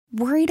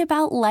Worried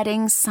about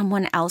letting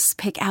someone else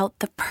pick out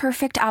the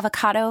perfect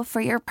avocado for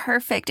your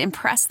perfect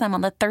impress them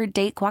on the third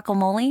date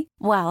guacamole?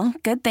 Well,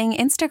 good thing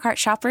Instacart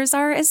shoppers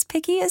are as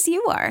picky as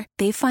you are.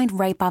 They find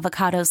ripe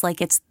avocados like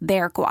it's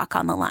their guac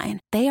on the line.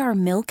 They are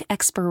milk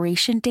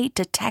expiration date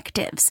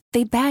detectives.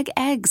 They bag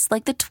eggs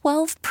like the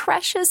 12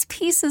 precious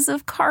pieces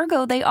of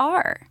cargo they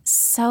are.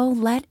 So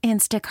let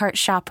Instacart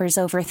shoppers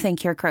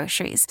overthink your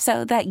groceries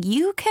so that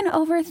you can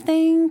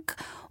overthink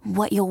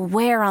what you'll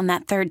wear on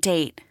that third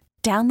date.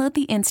 Download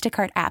the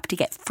Instacart app to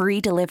get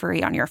free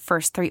delivery on your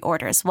first 3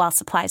 orders while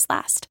supplies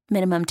last.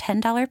 Minimum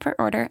 $10 per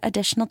order.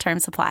 Additional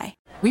terms apply.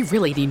 We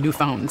really need new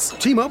phones.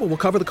 T-Mobile will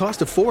cover the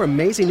cost of 4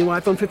 amazing new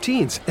iPhone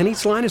 15s, and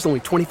each line is only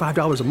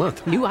 $25 a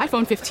month. New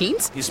iPhone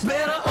 15s? It's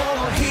better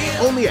over here.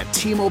 Only at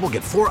T-Mobile,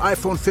 get 4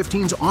 iPhone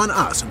 15s on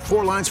us and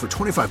 4 lines for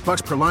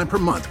 $25 per line per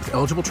month with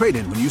eligible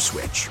trade-in when you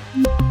switch.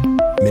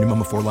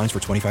 Minimum of 4 lines for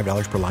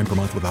 $25 per line per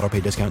month with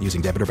autopay discount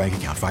using debit or bank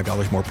account.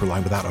 $5 more per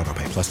line without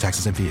autopay, plus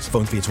taxes and fees.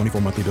 Phone fee at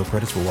 24 monthly bill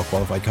credits for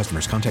well-qualified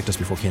customers. Contact us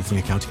before canceling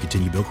account to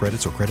continue bill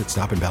credits or credit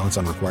stop and balance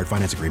on required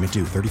finance agreement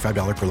due.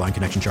 $35 per line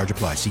connection charge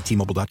applies. See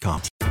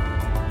T-Mobile.com.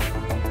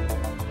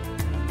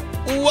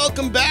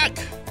 Welcome back.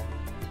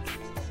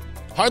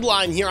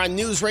 Hardline here on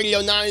News Radio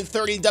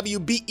 930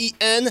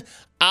 WBEN,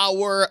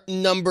 hour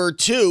number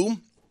 2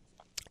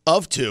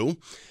 of 2.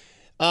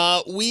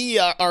 We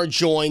are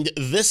joined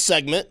this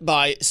segment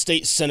by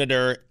State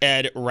Senator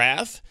Ed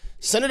Rath.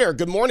 Senator,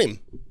 good morning.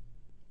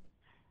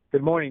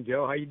 Good morning,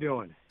 Joe. How you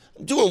doing?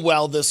 I'm doing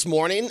well this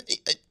morning.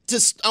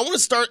 I want to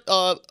start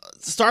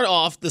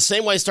off the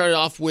same way I started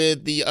off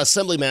with the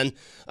Assemblyman,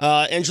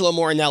 Angelo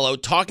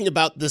Morinello, talking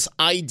about this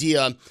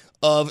idea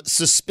of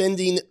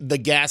suspending the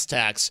gas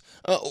tax.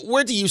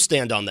 Where do you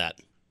stand on that?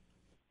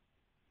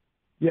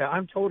 Yeah,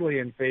 I'm totally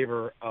in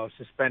favor of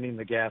suspending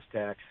the gas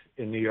tax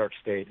in New York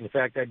State. In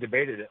fact, I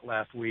debated it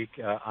last week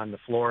on the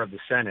floor of the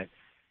Senate,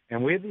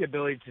 and we have the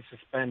ability to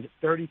suspend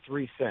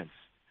 33 cents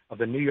of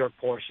the New York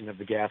portion of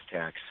the gas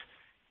tax.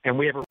 And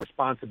we have a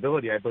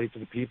responsibility, I believe, to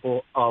the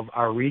people of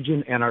our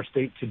region and our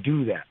state to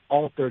do that,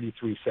 all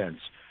 33 cents.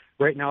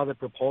 Right now, the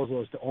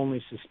proposal is to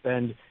only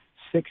suspend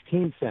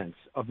 16 cents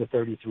of the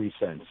 33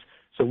 cents.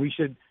 So we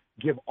should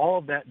give all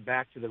of that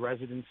back to the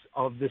residents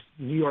of this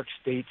New York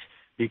State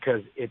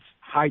because it's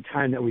high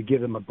time that we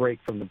give them a break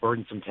from the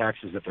burdensome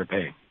taxes that they're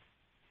paying.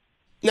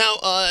 Now,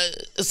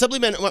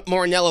 Assemblyman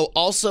Morinello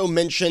also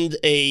mentioned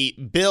a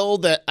bill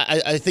that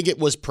I think it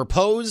was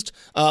proposed,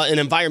 an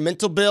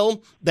environmental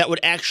bill that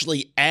would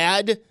actually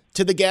add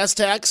to the gas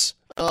tax.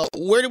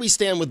 Where do we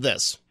stand with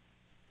this?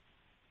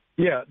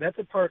 Yeah, that's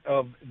a part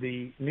of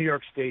the New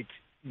York State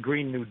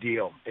Green New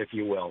Deal, if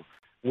you will,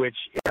 which,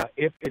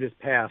 if it is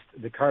passed,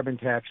 the carbon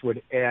tax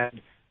would add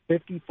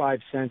 55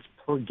 cents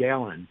per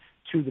gallon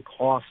to the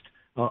cost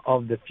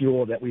of the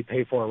fuel that we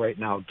pay for right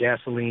now,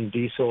 gasoline,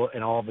 diesel,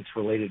 and all of its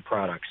related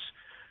products.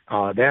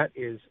 That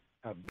is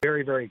a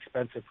very, very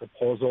expensive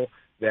proposal.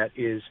 That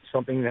is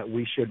something that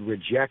we should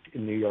reject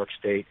in New York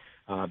State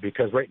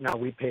because right now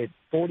we pay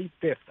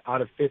 45th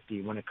out of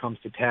 50 when it comes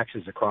to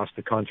taxes across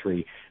the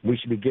country. We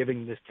should be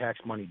giving this tax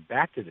money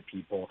back to the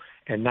people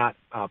and not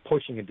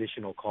pushing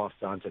additional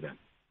costs onto them.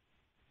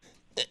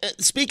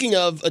 Speaking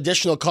of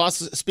additional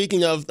costs,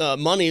 speaking of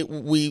money,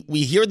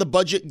 we hear the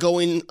budget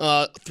going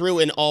through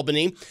in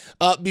Albany.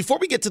 Before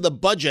we get to the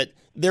budget,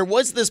 there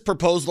was this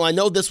proposal. I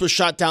know this was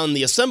shot down in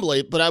the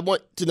Assembly, but I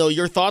want to know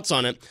your thoughts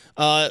on it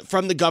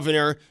from the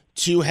governor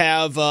to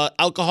have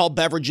alcohol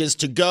beverages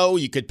to go.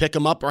 You could pick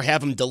them up or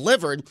have them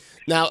delivered.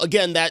 Now,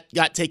 again, that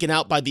got taken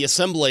out by the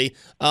Assembly.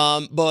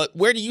 But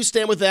where do you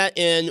stand with that,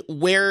 and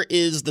where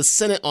is the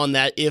Senate on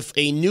that if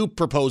a new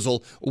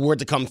proposal were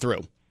to come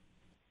through?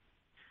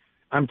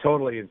 I'm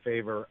totally in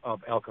favor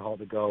of alcohol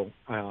to go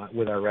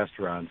with our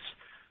restaurants.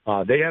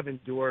 They have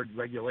endured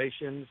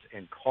regulations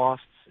and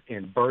costs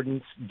and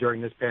burdens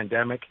during this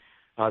pandemic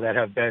that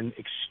have been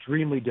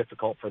extremely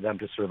difficult for them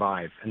to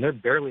survive. And they're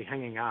barely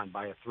hanging on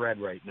by a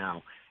thread right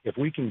now. If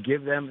we can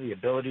give them the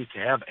ability to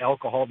have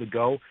alcohol to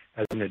go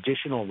as an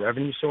additional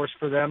revenue source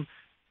for them,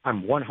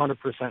 I'm 100%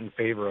 in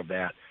favor of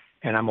that.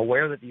 And I'm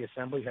aware that the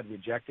Assembly had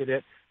rejected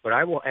it, but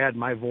I will add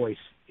my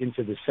voice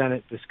into the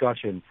Senate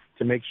discussion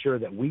to make sure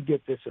that we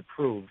get this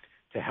approved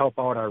to help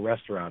out our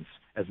restaurants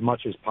as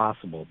much as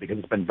possible because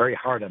it's been very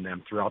hard on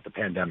them throughout the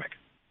pandemic.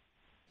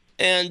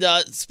 And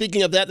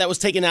speaking of that, that was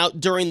taken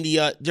out during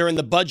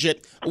the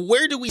budget.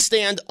 Where do we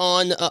stand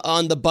on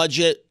the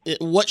budget?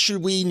 What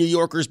should we New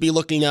Yorkers be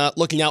looking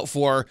out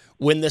for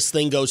when this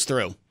thing goes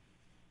through?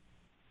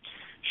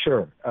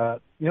 Sure.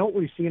 What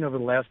we've seen over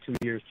the last 2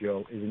 years,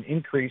 Joe, is an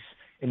increase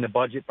in the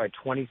budget by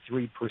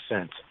 23%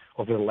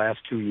 over the last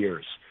 2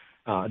 years.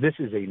 This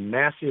is a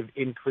massive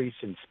increase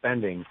in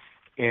spending,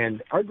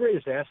 and our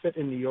greatest asset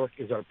in New York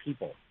is our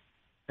people.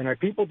 And our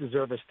people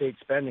deserve a state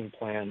spending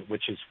plan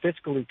which is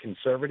fiscally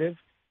conservative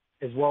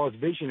as well as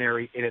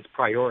visionary in its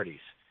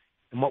priorities.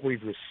 And what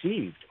we've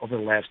received over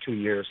the last 2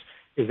 years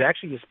is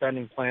actually a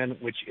spending plan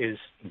which is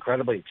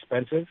incredibly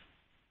expensive,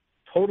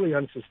 totally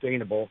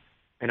unsustainable,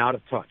 and out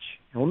of touch.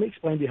 And let me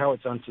explain to you how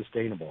it's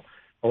unsustainable.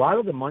 A lot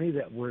of the money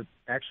that we're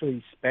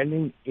actually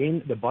spending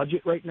in the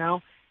budget right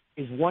now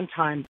is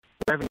one-time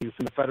revenue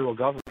from the federal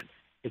government.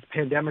 It's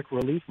pandemic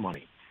relief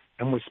money.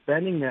 And we're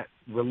spending that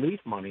relief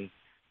money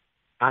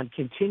on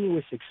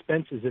continuous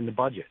expenses in the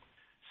budget.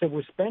 So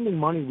we're spending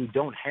money we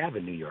don't have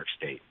in New York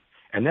State.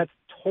 And that's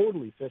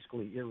totally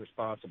fiscally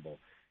irresponsible.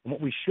 And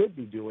what we should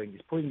be doing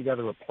is putting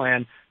together a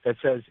plan that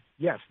says,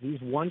 yes, these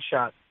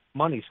one-shot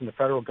monies from the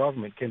federal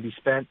government can be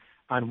spent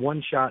on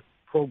one-shot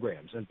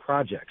programs and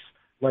projects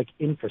like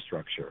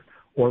infrastructure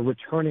or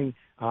reducing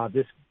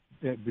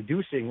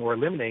or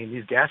eliminating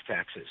these gas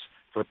taxes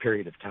for a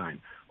period of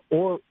time,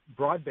 or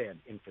broadband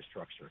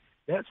infrastructure.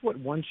 That's what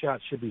one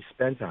shot should be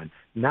spent on,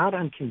 not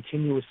on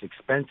continuous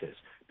expenses,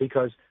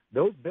 because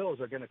those bills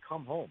are going to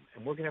come home,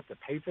 and we're going to have to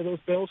pay for those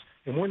bills,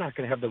 and we're not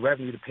going to have the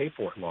revenue to pay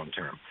for it long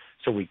term.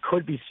 So we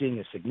could be seeing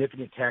a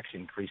significant tax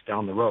increase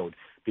down the road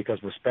because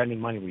we're spending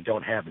money we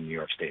don't have in New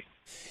York State.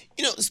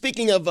 You know,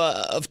 speaking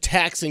of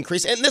tax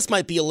increase, and this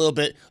might be a little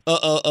bit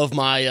of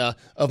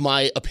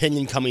my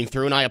opinion coming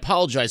through, and I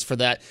apologize for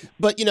that.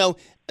 But you know,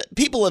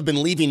 people have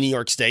been leaving New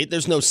York State.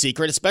 There's no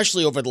secret,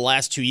 especially over the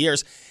last 2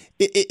 years.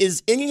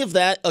 Is any of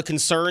that a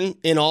concern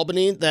in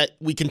Albany, that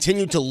we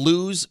continue to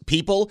lose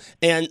people?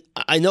 And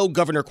I know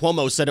Governor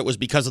Cuomo said it was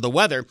because of the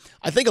weather.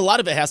 I think a lot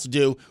of it has to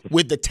do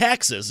with the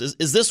taxes.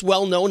 Is this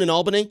well known in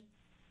Albany?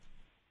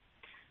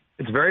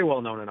 It's very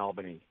well known in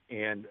Albany,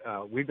 and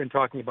we've been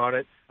talking about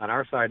it on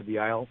our side of the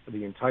aisle for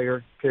the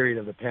entire period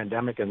of the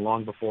pandemic and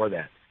long before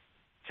that.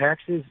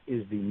 Taxes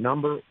is the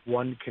number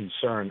one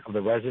concern of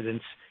the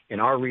residents in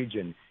our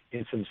region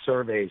in some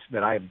surveys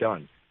that I have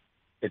done.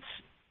 It's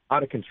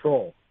out of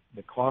control,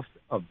 the cost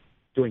of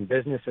doing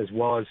business as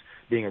well as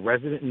being a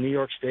resident in New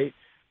York State.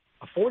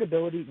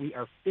 Affordability, we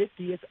are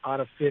 50th out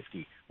of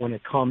 50 when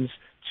it comes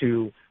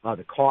to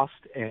the cost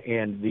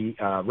and the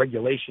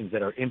regulations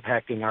that are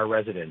impacting our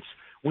residents.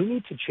 We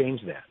need to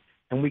change that,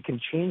 and we can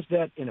change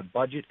that in a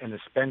budget and a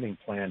spending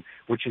plan,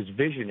 which is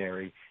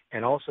visionary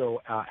and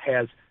also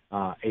has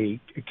a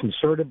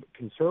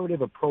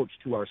conservative approach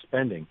to our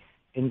spending.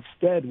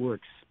 Instead, we're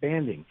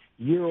expanding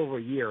year over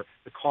year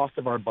the cost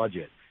of our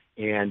budget.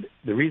 And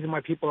the reason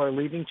why people are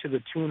leaving to the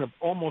tune of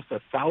almost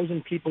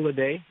 1,000 people a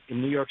day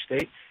in New York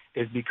State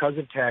is because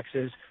of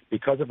taxes,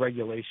 because of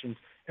regulations,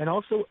 and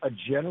also a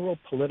general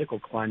political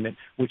climate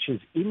which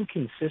is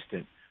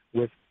inconsistent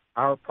with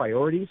our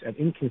priorities and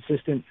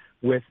inconsistent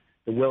with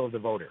the will of the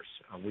voters.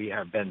 We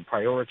have been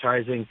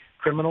prioritizing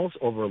criminals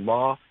over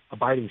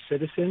law-abiding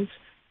citizens.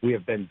 We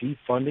have been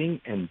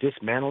defunding and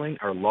dismantling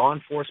our law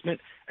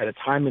enforcement at a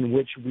time in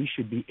which we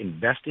should be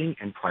investing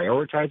and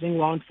prioritizing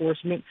law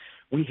enforcement.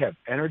 We have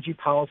energy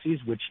policies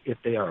which, if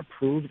they are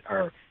approved,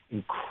 are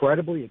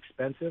incredibly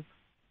expensive.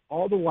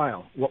 All the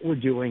while, what we're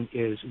doing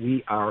is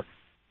we are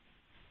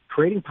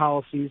creating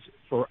policies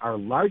for our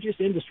largest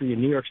industry in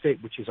New York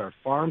State, which is our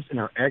farms and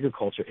our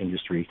agriculture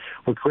industry.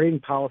 We're creating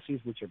policies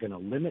which are going to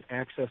limit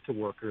access to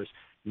workers,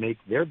 make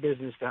their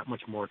business that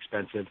much more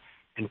expensive,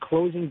 and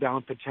closing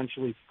down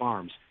potentially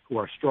farms who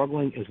are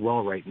struggling as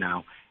well right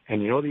now.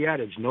 And you know the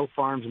adage, no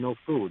farms, no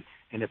food.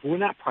 And if we're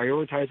not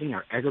prioritizing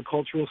our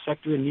agricultural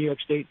sector in New York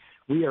State,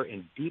 we are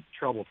in deep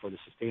trouble for the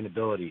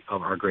sustainability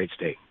of our great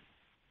state.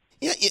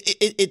 Yeah,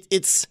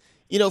 it's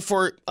you know,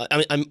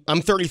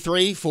 I'm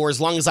 33. For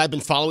as long as I've been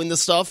following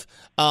this stuff,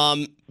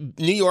 New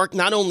York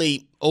not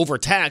only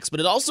overtaxed, but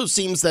it also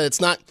seems that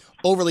it's not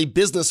overly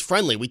business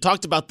friendly. We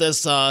talked about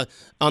this on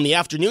the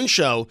afternoon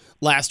show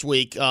last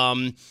week.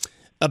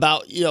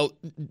 About, you know,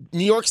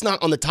 New York's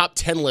not on the top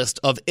 10 list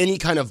of any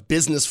kind of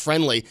business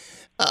friendly.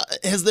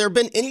 Has there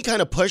been any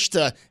kind of push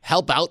to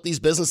help out these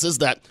businesses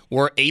that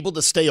were able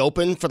to stay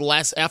open for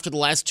after the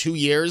last 2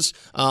 years,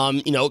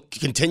 you know,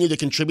 continue to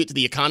contribute to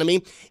the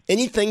economy?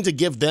 Anything to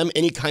give them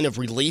any kind of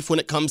relief when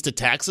it comes to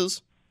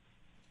taxes?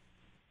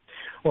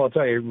 Well, I'll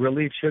tell you,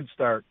 relief should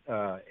start,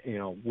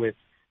 with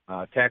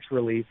tax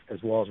relief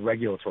as well as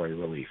regulatory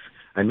relief.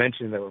 I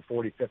mentioned that we're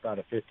 45th out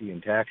of 50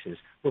 in taxes.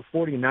 We're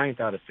 49th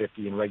out of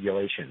 50 in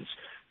regulations.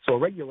 So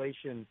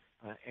regulation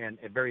and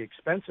a very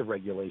expensive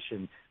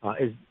regulation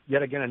is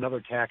yet again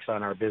another tax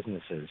on our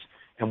businesses.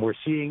 And we're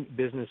seeing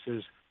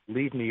businesses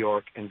leave New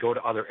York and go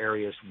to other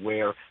areas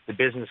where the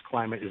business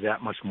climate is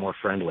that much more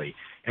friendly.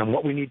 And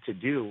what we need to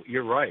do,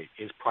 you're right,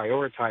 is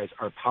prioritize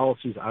our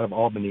policies out of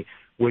Albany,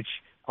 which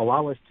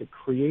allow us to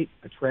create,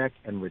 attract,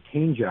 and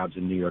retain jobs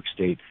in New York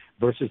State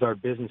versus our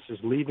businesses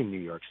leaving New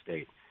York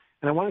State.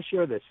 And I want to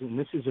share this, and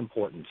this is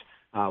important.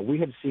 We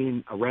have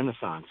seen a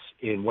renaissance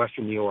in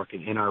Western New York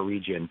and in our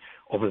region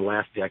over the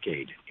last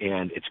decade.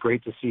 And it's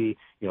great to see,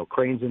 you know,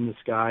 cranes in the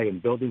sky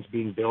and buildings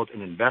being built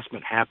and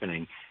investment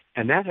happening.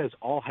 And that has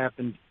all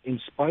happened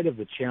in spite of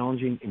the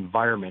challenging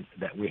environment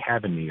that we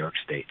have in New York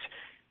State.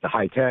 The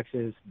high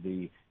taxes,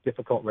 the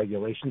difficult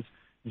regulations.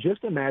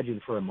 Just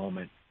imagine for a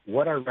moment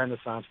what our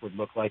renaissance would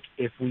look like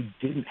if we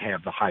didn't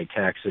have the high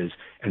taxes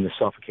and the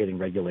suffocating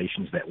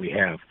regulations that we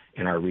have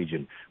in our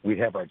region. We'd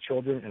have our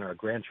children and our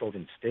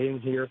grandchildren staying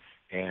here,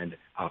 and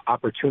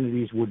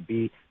opportunities would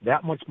be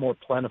that much more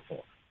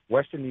plentiful.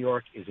 Western New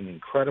York is an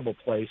incredible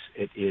place.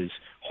 It is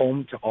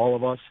home to all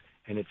of us,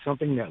 And it's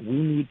something that we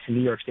need to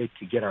New York State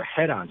to get our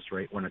head on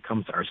straight when it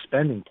comes to our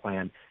spending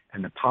plan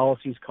and the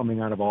policies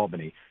coming out of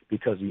Albany,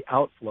 because the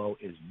outflow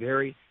is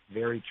very,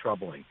 very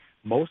troubling.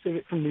 Most of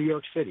it from New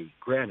York City,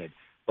 granted,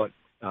 but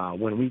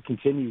when we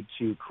continue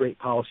to create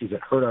policies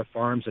that hurt our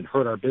farms and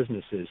hurt our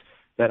businesses,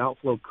 that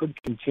outflow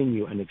could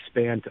continue and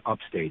expand to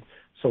upstate.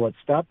 So let's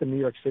stop the New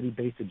York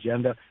City-based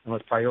agenda and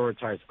let's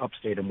prioritize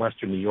upstate and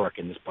western New York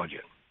in this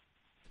budget.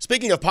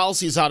 Speaking of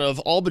policies out of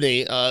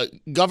Albany,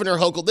 Governor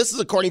Hochul, this is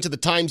according to the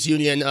Times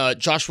Union,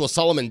 Joshua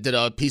Solomon did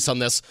a piece on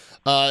this.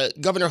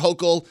 Governor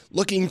Hochul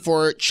looking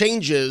for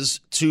changes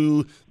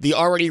to the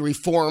already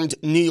reformed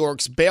New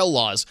York's bail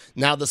laws.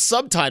 Now, the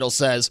subtitle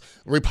says,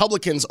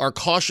 Republicans are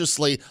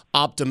cautiously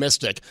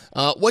optimistic.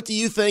 What do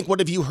you think? What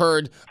have you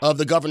heard of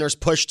the governor's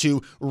push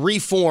to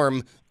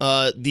reform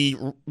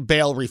the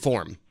bail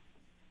reform?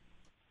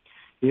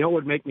 You know what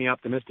would make me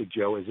optimistic,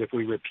 Joe, is if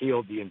we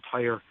repealed the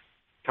entire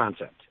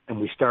concept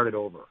and we started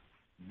over.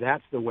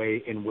 That's the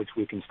way in which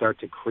we can start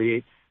to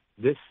create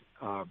this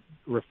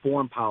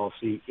reform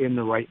policy in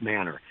the right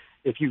manner.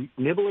 If you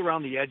nibble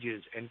around the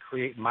edges and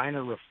create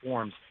minor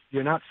reforms,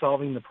 you're not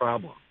solving the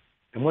problem.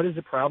 And what is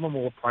the problem?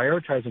 Well, we're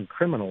prioritizing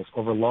criminals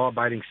over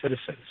law-abiding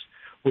citizens.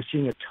 We're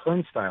seeing a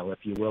turnstile, if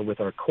you will, with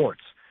our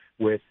courts,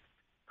 with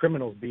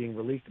criminals being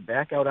released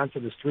back out onto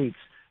the streets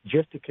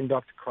just to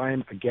conduct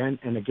crime again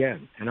and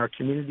again. And our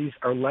communities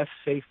are less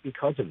safe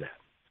because of that.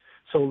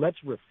 So let's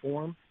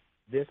reform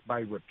this by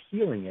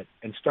repealing it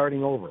and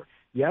starting over.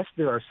 Yes,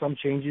 there are some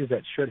changes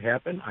that should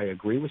happen. I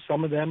agree with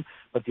some of them.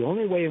 But the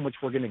only way in which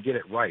we're going to get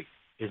it right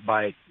is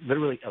by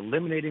literally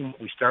eliminating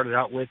what we started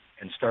out with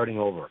and starting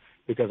over.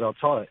 Because I'll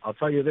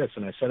tell you this,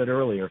 and I said it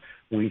earlier,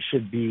 we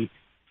should be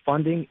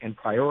funding and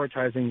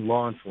prioritizing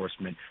law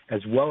enforcement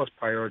as well as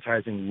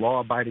prioritizing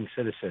law-abiding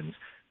citizens,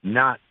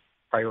 not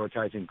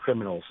prioritizing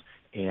criminals.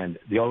 And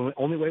the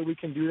only way we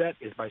can do that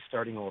is by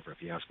starting over,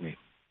 if you ask me.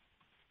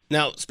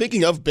 Now,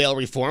 speaking of bail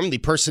reform, the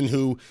person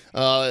who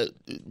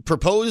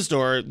proposed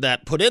or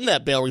that put in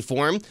that bail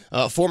reform,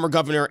 former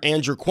Governor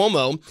Andrew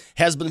Cuomo,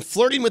 has been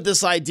flirting with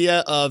this idea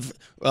of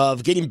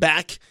getting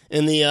back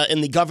in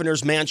the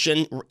governor's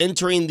mansion,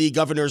 entering the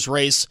governor's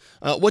race.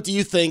 What do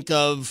you think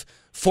of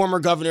former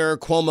Governor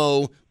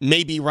Cuomo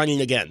maybe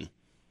running again?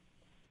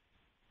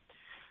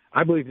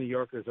 I believe New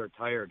Yorkers are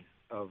tired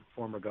of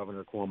former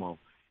Governor Cuomo.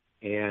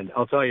 And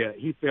I'll tell you,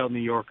 he failed New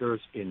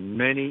Yorkers in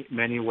many,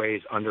 many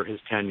ways under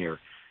his tenure.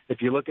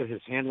 If you look at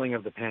his handling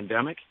of the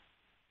pandemic,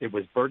 it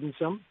was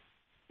burdensome,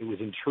 it was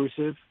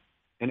intrusive,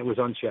 and it was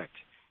unchecked.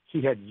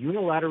 He had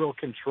unilateral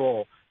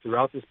control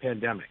throughout this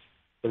pandemic.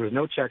 There was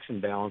no checks and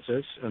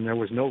balances, and there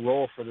was no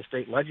role for the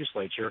state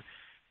legislature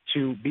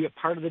to be a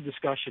part of the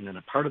discussion and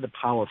a part of the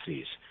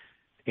policies.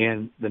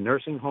 And the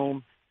nursing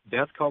home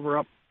death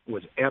cover-up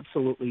was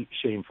absolutely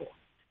shameful.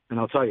 And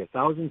I'll tell you,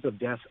 thousands of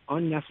deaths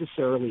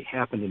unnecessarily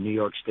happened in New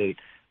York State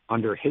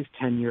under his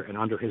tenure and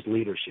under his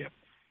leadership.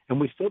 And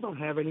we still don't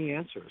have any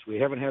answers. We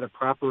haven't had a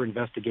proper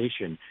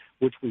investigation,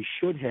 which we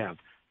should have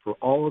for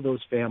all of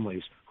those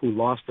families who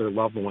lost their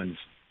loved ones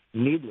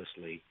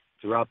needlessly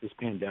throughout this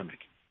pandemic.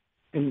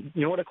 And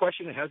you know what a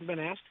question that hasn't been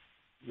asked?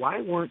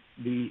 Why weren't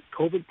the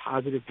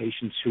COVID-positive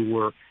patients who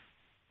were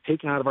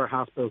taken out of our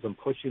hospitals and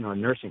pushed in our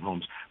nursing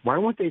homes, why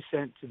weren't they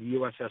sent to the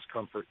USS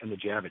Comfort and the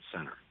Javits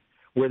Center,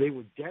 where they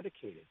were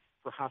dedicated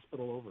for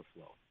hospital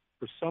overflow?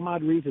 For some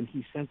odd reason,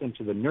 he sent them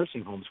to the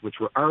nursing homes, which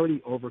were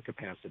already over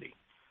capacity.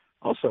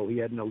 Also, he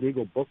had an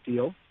illegal book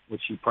deal,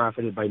 which he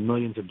profited by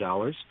millions of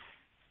dollars.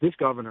 This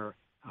governor,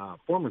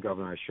 former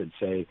governor, I should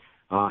say,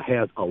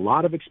 has a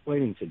lot of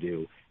explaining to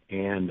do.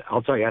 And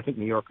I'll tell you, I think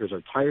New Yorkers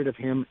are tired of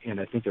him, and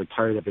I think they're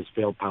tired of his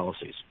failed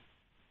policies.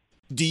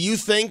 Do you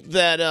think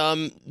that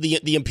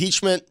the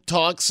impeachment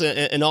talks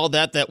and all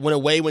that went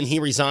away when he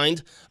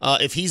resigned,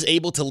 if he's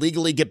able to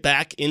legally get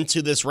back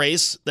into this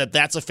race,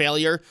 that's a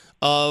failure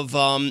of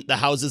the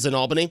houses in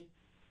Albany?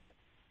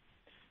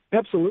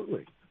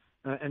 Absolutely.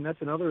 And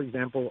that's another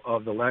example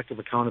of the lack of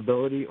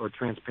accountability or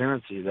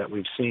transparency that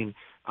we've seen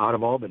out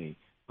of Albany.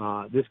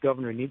 This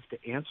governor needs to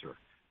answer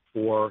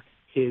for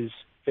his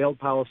failed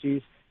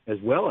policies as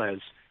well as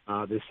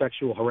the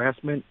sexual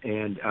harassment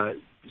and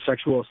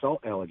sexual assault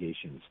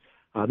allegations.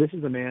 This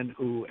is a man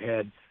who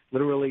had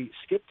literally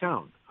skipped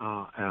town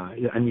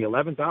in the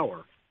 11th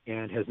hour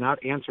and has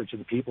not answered to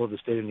the people of the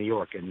state of New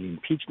York. And the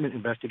impeachment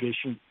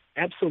investigation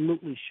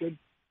absolutely should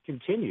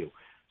continue,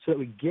 so that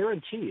we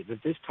guarantee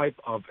that this type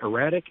of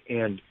erratic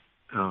and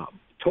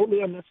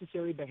totally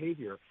unnecessary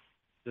behavior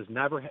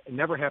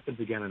never happens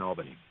again in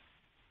Albany.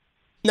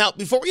 Now,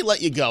 before we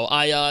let you go,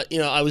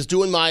 I was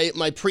doing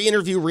my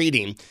pre-interview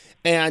reading,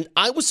 and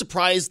I was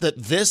surprised that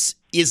this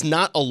is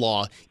not a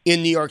law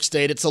in New York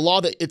State. It's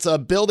a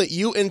bill that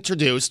you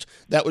introduced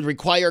that would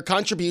require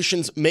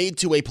contributions made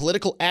to a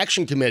political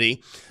action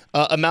committee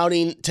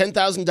amounting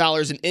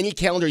 $10,000 in any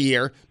calendar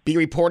year be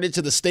reported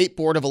to the State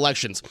Board of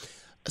Elections.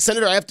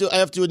 Senator, I have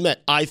to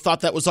admit, I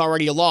thought that was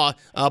already a law,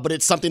 but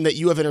it's something that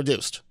you have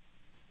introduced.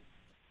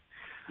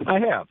 I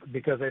have,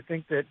 because I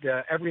think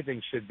that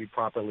everything should be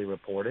properly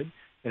reported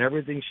and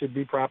everything should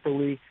be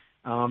properly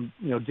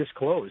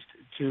disclosed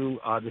to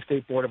the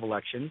State Board of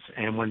Elections.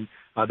 And when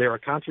there are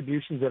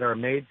contributions that are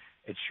made,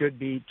 it should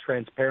be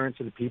transparent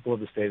to the people of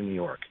the state of New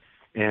York.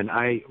 And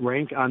I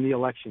rank on the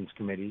Elections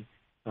Committee,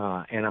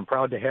 and I'm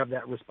proud to have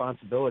that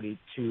responsibility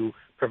to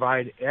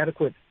provide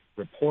adequate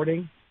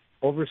reporting,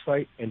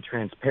 oversight, and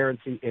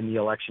transparency in the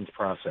elections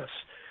process.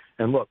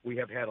 And look, we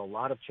have had a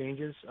lot of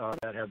changes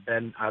that have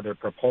been either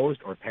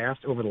proposed or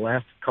passed over the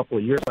last couple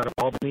of years out of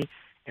Albany,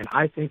 and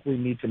I think we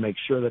need to make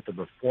sure that the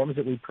reforms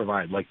that we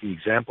provide, like the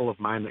example of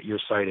mine that you're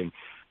citing,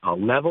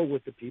 level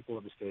with the people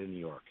of the state of New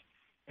York.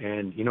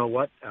 And you know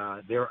what?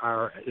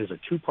 There's a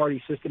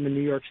two-party system in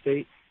New York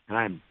State, and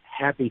I'm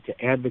happy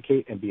to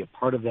advocate and be a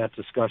part of that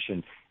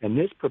discussion. And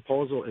this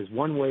proposal is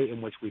one way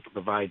in which we can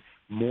provide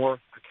more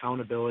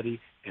accountability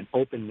and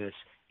openness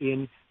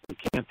in the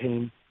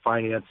campaign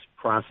finance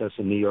process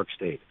in New York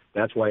State.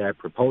 That's why I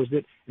proposed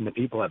it, and the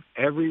people have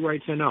every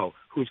right to know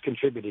who's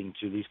contributing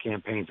to these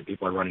campaigns that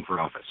people are running for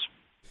office.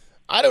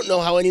 I don't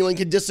know how anyone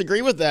can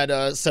disagree with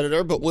that,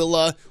 Senator, but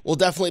we'll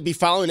definitely be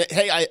following it.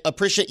 Hey, I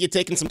appreciate you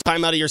taking some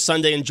time out of your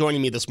Sunday and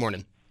joining me this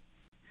morning.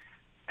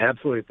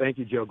 Absolutely. Thank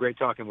you, Joe. Great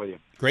talking with you.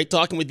 Great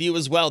talking with you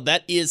as well.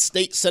 That is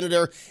State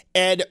Senator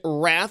Ed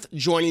Rath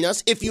joining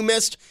us. If you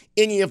missed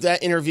any of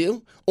that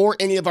interview or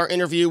any of our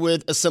interview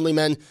with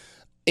Assemblyman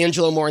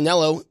Angelo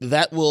Morinello,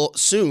 that will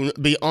soon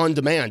be on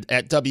demand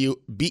at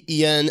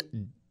WBEN.com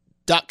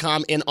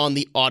and on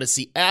the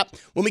Odyssey app.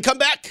 When we come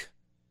back,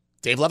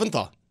 Dave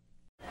Leventhal.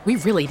 We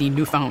really need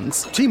new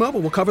phones. T-Mobile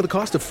will cover the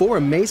cost of 4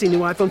 amazing new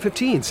iPhone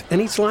 15s, and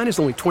each line is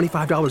only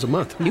 $25 a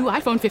month. New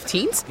iPhone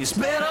 15s? It's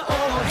better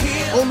over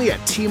here. Only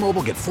at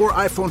T-Mobile, get 4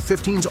 iPhone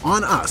 15s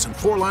on us and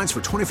 4 lines for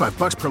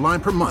 $25 per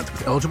line per month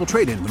with eligible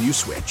trade-in when you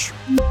switch.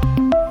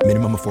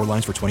 Minimum of 4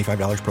 lines for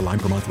 $25 per line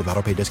per month with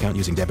autopay discount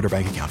using debit or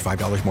bank account.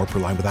 $5 more per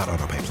line without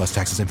autopay, plus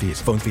taxes and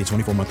fees. Phone fee at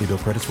 24 monthly bill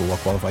credits for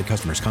well-qualified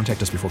customers.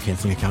 Contact us before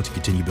canceling account to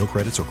continue bill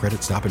credits or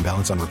credit stop and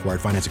balance on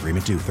required finance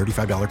agreement due.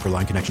 $35 per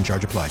line connection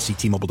charge applies. See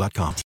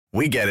T-Mobile.com.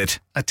 We get it.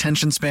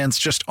 Attention spans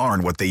just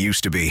aren't what they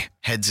used to be.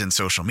 Heads in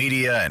social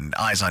media and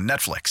eyes on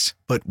Netflix.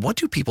 But what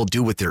do people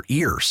do with their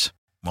ears?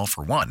 Well,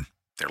 for one,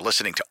 they're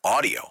listening to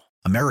audio.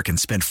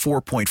 Americans spend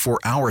 4.4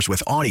 hours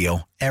with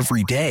audio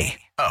every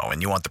day. Oh,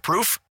 and you want the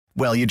proof?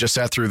 Well, you just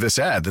sat through this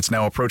ad that's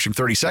now approaching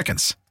 30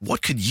 seconds.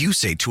 What could you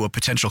say to a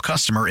potential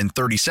customer in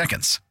 30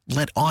 seconds?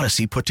 Let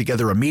Odyssey put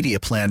together a media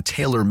plan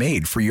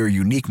tailor-made for your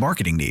unique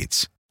marketing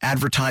needs.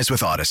 Advertise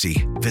with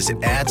Odyssey.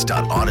 Visit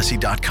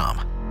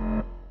ads.odyssey.com.